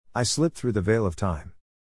I slip through the veil of time.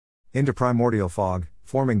 Into primordial fog,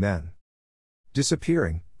 forming then.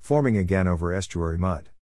 Disappearing, forming again over estuary mud.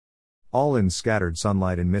 All in scattered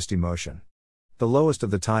sunlight and misty motion. The lowest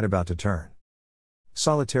of the tide about to turn.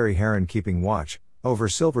 Solitary heron keeping watch, over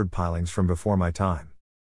silvered pilings from before my time.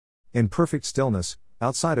 In perfect stillness,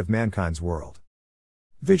 outside of mankind's world.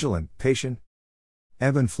 Vigilant, patient.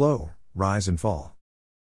 Ebb and flow, rise and fall.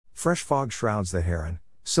 Fresh fog shrouds the heron,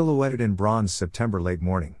 silhouetted in bronze September late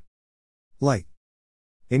morning. Light.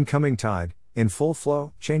 Incoming tide, in full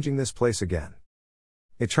flow, changing this place again.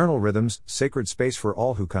 Eternal rhythms, sacred space for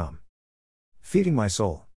all who come. Feeding my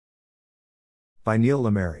soul. By Neil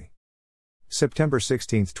Lamery. September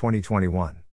 16, 2021.